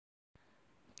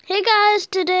Hey guys,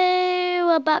 today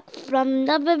we're back from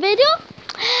another video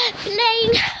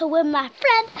playing with my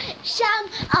friend Sham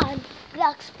on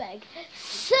Bloxburg.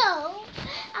 So,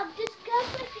 I've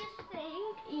discovered this thing,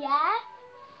 yeah?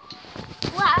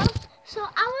 Wow. So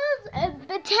I was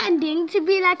pretending to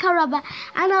be like a robber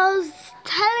and I was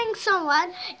telling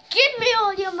someone, give me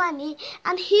all your money,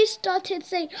 and he started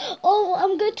saying, oh,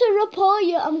 I'm going to report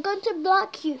you, I'm going to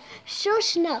block you,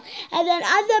 shush now. And then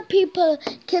other people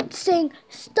kept saying,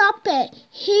 stop it,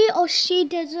 he or she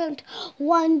doesn't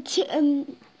want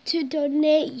to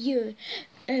donate you.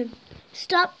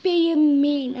 Stop being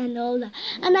mean and all that.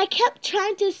 And I kept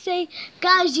trying to say,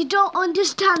 guys, you don't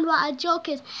understand what a joke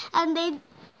is. And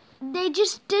they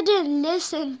just didn't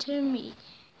listen to me.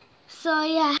 So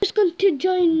yeah, I'm just going to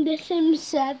join the same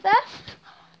server.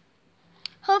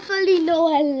 Hopefully no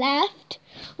one left.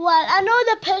 Well, I know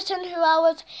the person who I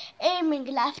was aiming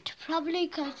left, probably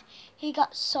because he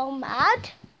got so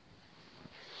mad.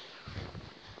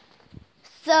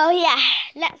 So yeah,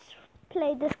 let's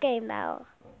play this game now.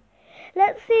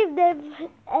 Let's see if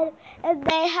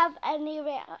they have any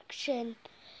reaction.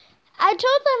 I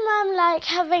told them I'm like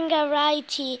having a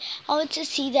variety. I want to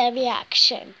see their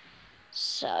reaction.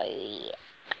 So yeah.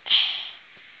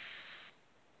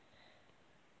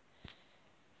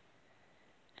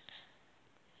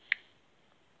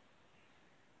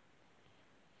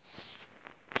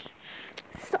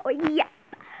 So yeah,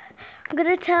 I'm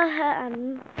gonna tell her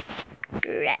I'm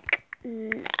wreck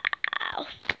now.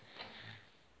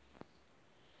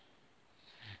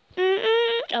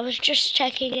 I was just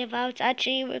checking if I was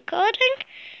actually recording.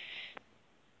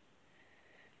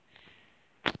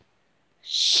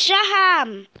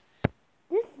 Sham!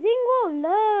 This thing won't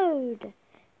load.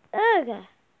 Ugh.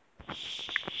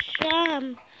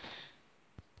 Sham.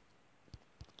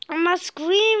 My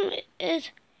screen is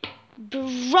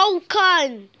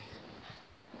broken.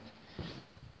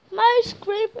 My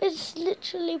screen is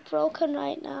literally broken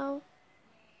right now.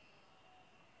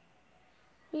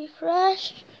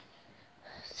 Refresh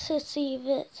to see if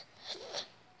it's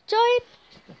join.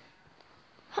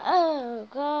 Oh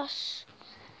gosh.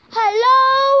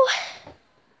 Hello.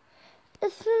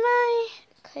 It's my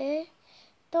okay.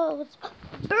 That was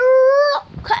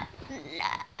broken.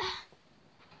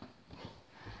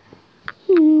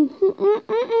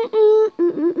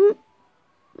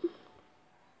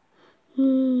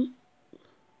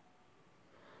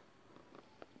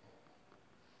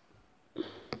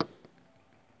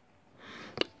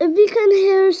 If you can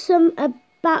hear some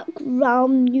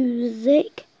background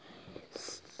music,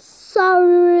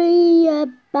 sorry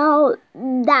about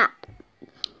that.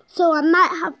 So I might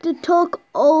have to talk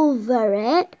over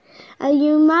it, and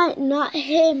you might not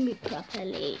hear me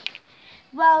properly.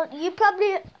 Well, you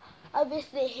probably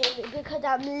obviously hear me because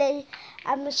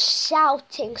I'm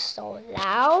shouting so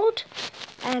loud,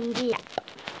 and yeah.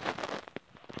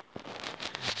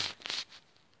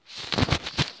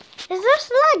 Is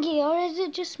this laggy or is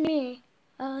it just me?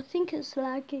 I think it's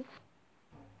laggy.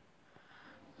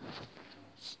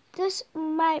 This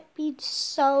might be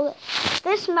so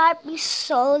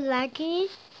laggy.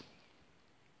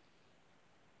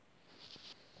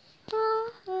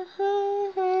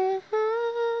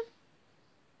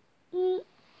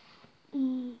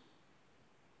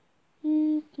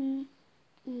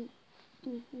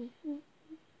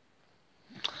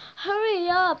 Hurry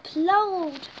up,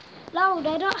 load.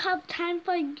 I don't have time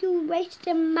for you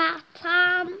wasting my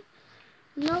time.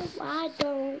 No, I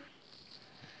don't.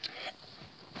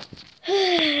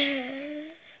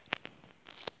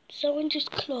 Someone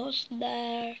just closed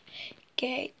their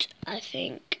gate, I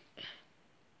think.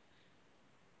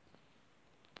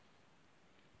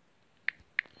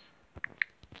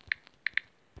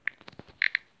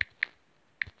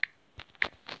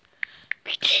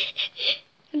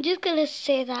 I'm just gonna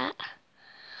say that.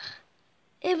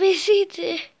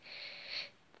 ABC.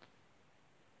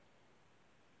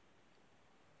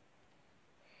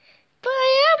 But I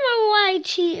am a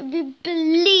YT,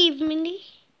 believe me.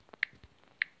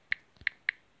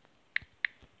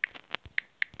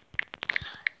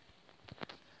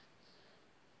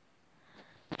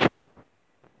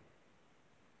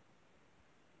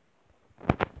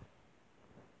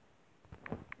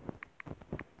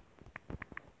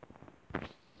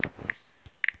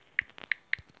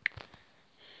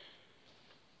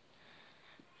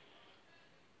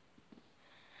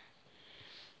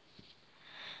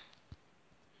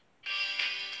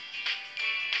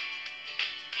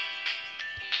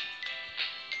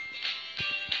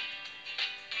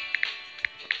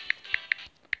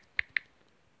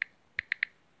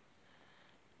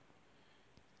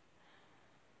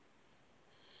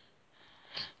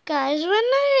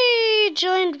 I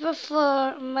joined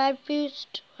before, my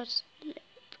boost was...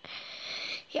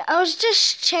 Yeah, I was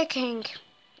just checking.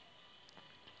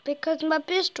 Because my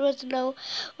boost was low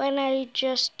when I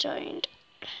just joined.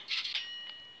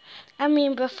 I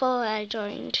mean before I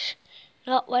joined.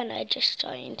 Not when I just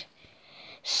joined.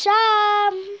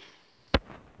 Sam.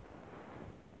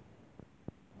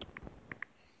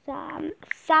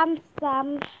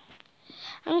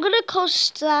 I'm gonna call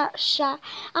Sam.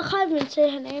 I can't even say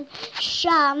her name.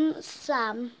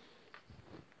 Sam.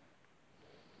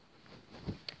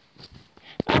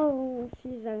 Oh,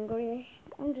 she's angry.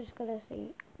 I'm just gonna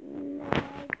say no,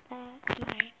 that's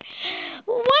mine.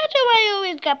 Why do I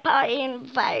always get party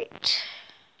invite?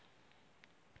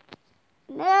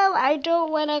 No, I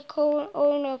don't want to call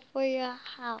owner for your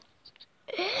house.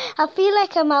 I feel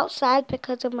like I'm outside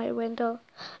because of my window.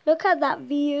 Look at that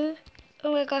view.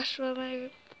 Oh my gosh,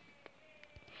 I'm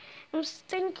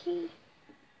stinky.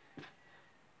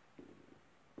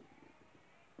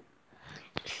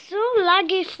 So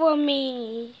laggy for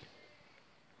me.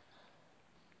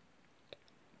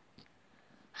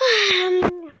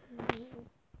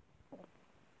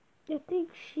 I think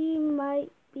she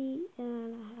might be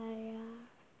in higher.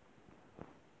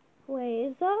 Wait,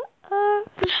 is that her?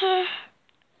 I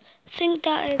think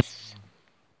that is.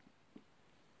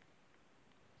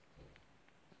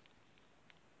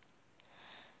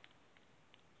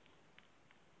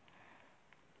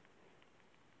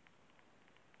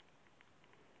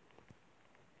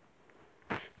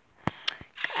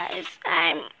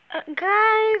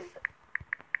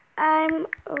 I'm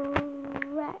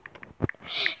wrecked.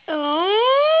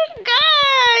 Oh,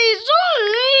 guys, don't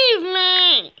leave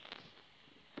me.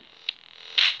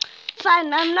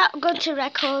 Fine, I'm not going to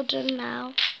record it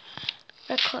now.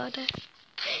 Record it.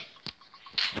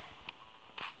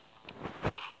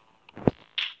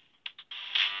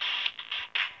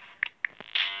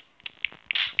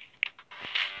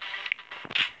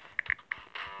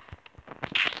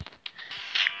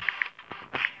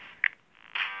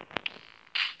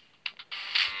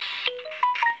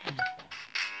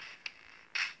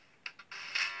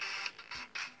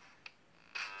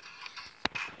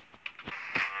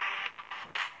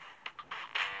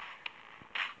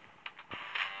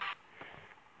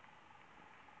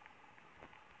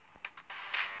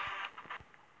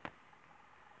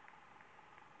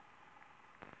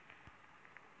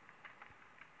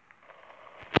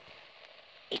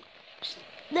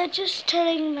 They're just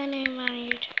telling my name on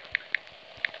YouTube.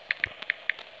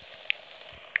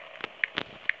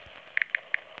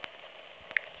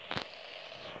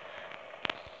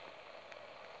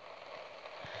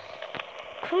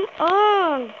 Come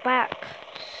on, back.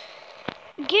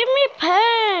 Give me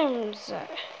perms.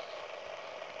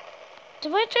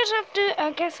 Do I just have to?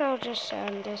 I guess I'll just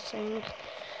end this thing.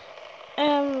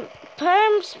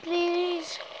 Perms,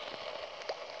 please.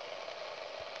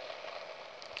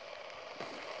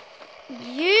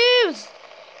 Use.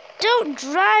 Don't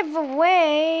drive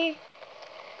away.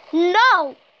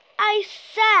 No, I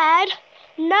said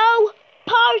no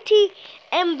party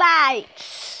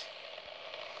invites.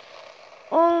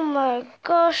 Oh my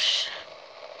gosh.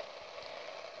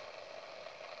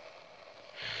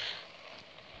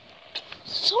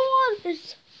 Someone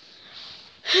is...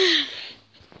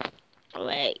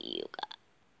 Wait, you guys.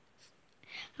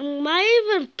 I might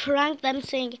even prank them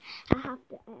saying I have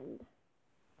to end.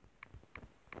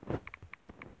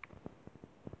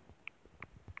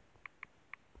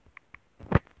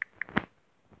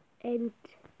 End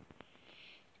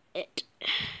it.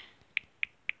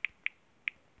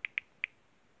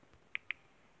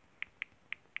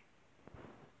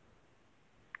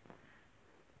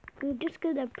 I'm just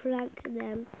gonna prank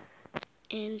them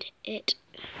and it.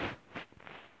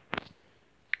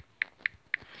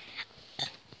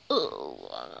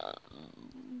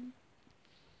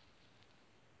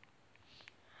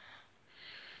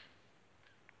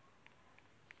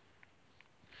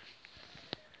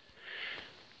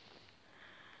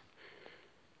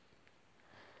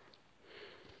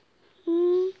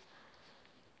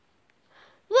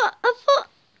 What?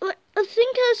 I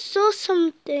think I saw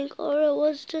something, or it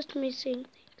was just me seeing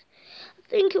things. I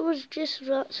think it was just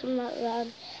something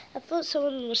around. I thought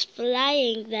someone was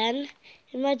flying then.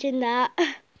 Imagine that.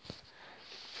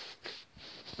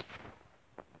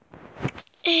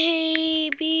 A,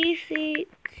 B, C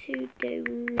to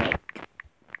donate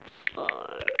for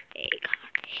a car.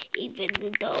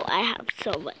 Even though I have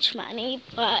so much money,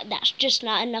 but that's just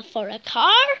not enough for a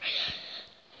car.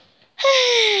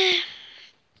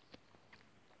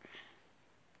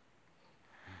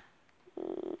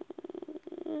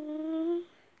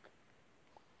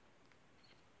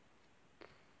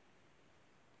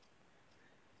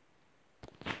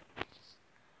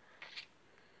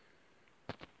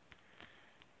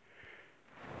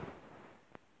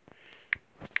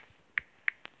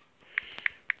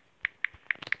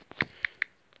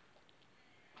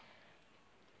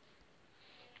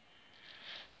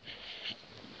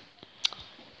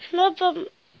 No, but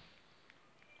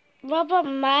what about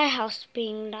my house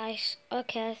being nice?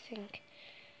 Okay, I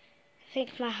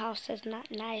think my house is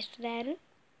not nice then.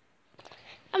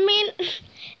 I mean,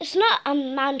 it's not a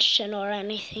mansion or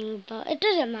anything, but it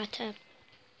doesn't matter.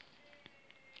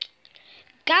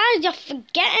 Guys, you're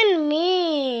forgetting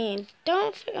me.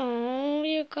 Oh,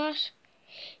 you gosh.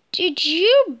 Did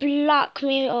you block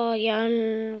me or you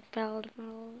unbelled my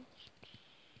walls?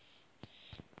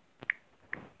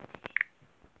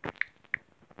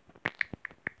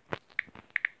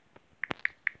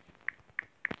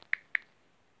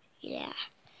 Yeah.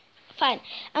 Fine.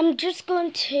 I'm just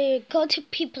going to go to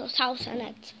people's house and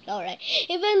explore it.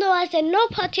 Even though I said no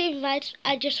party invites,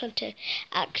 I just want to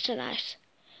act nice.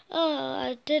 Oh,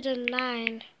 I did a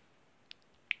 9.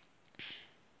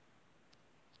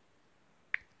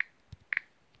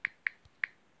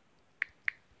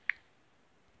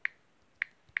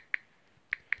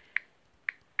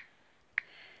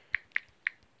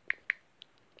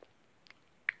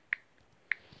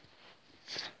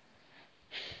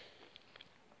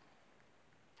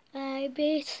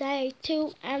 Baby, say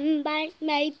to invite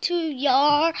me to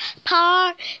your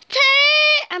party.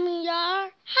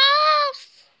 Your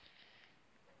house.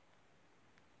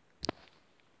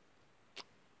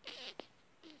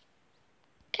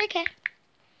 Okay.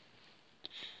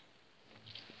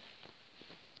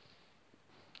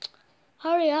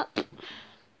 Hurry up.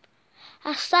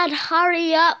 I said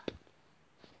hurry up.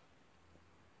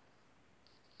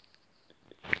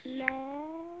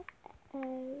 No.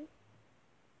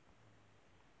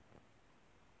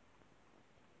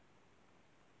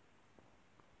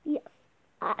 Yes,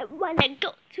 I wanna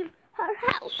go to her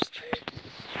house.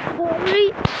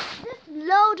 Hurry. This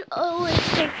load always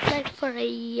takes like for a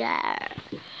year.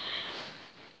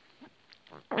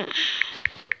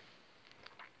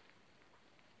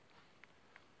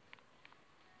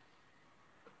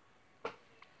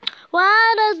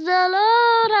 Why does the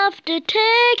load have to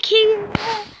take you?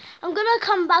 I'm gonna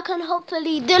come back and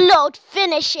hopefully the load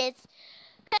finishes.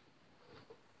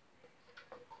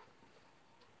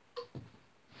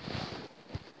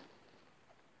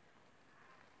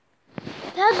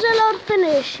 Has the load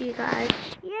finished, you guys?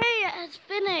 Yeah, it's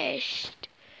finished.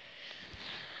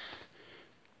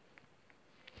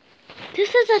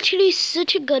 This is actually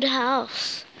such a good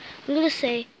house. I'm gonna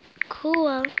say,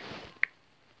 cool.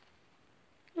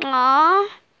 Aww.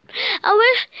 I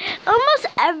wish almost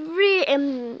every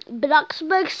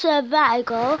Bloxburg server I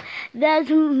go, there's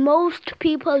most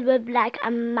people with like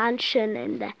a mansion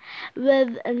in there,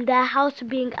 with their house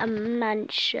being a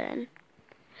mansion.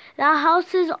 Their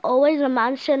house is always a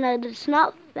mansion and it's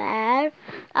not fair.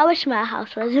 I wish my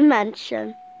house was a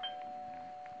mansion.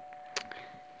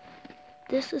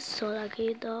 This is so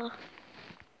lucky though.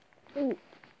 Ooh.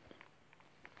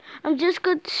 I'm just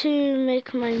going to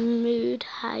make my mood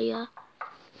higher.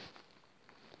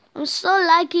 I'm so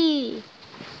lucky.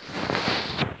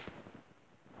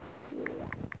 Yeah.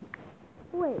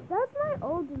 Wait, that's my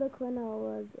old look when I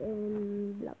was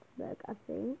in Bloxburg, I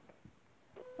think.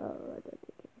 Oh, I don't think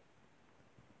it is.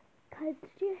 Guys,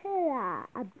 did you hear that?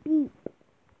 A beep.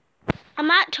 I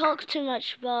might talk too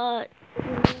much, but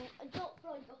don't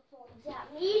throw your phones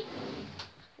at me.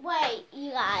 Wait,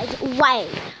 you guys, wait.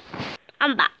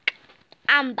 I'm back.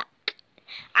 I'm back.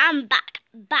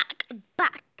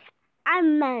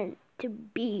 I'm meant to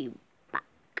be back.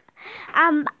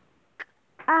 I'm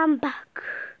back.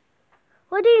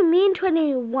 What do you mean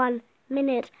 21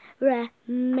 minutes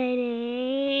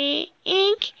remaining?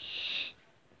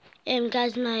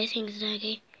 Guys, no, I think it's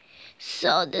okay.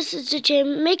 So this is the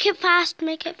gym. Make it fast.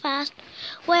 Wait,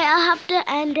 I'll have to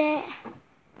end it.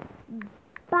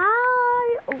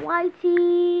 Bye,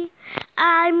 Whitey.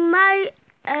 I might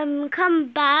come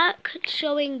back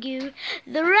showing you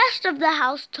the rest of the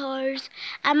house tours.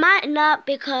 I might not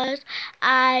because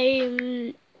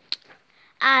I'm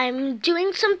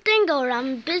doing something or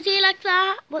I'm busy like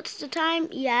that. What's the time?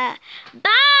 Yeah.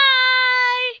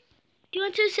 Bye. Do you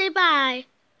want to say bye?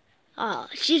 Oh,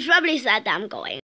 she's probably sad that I'm going.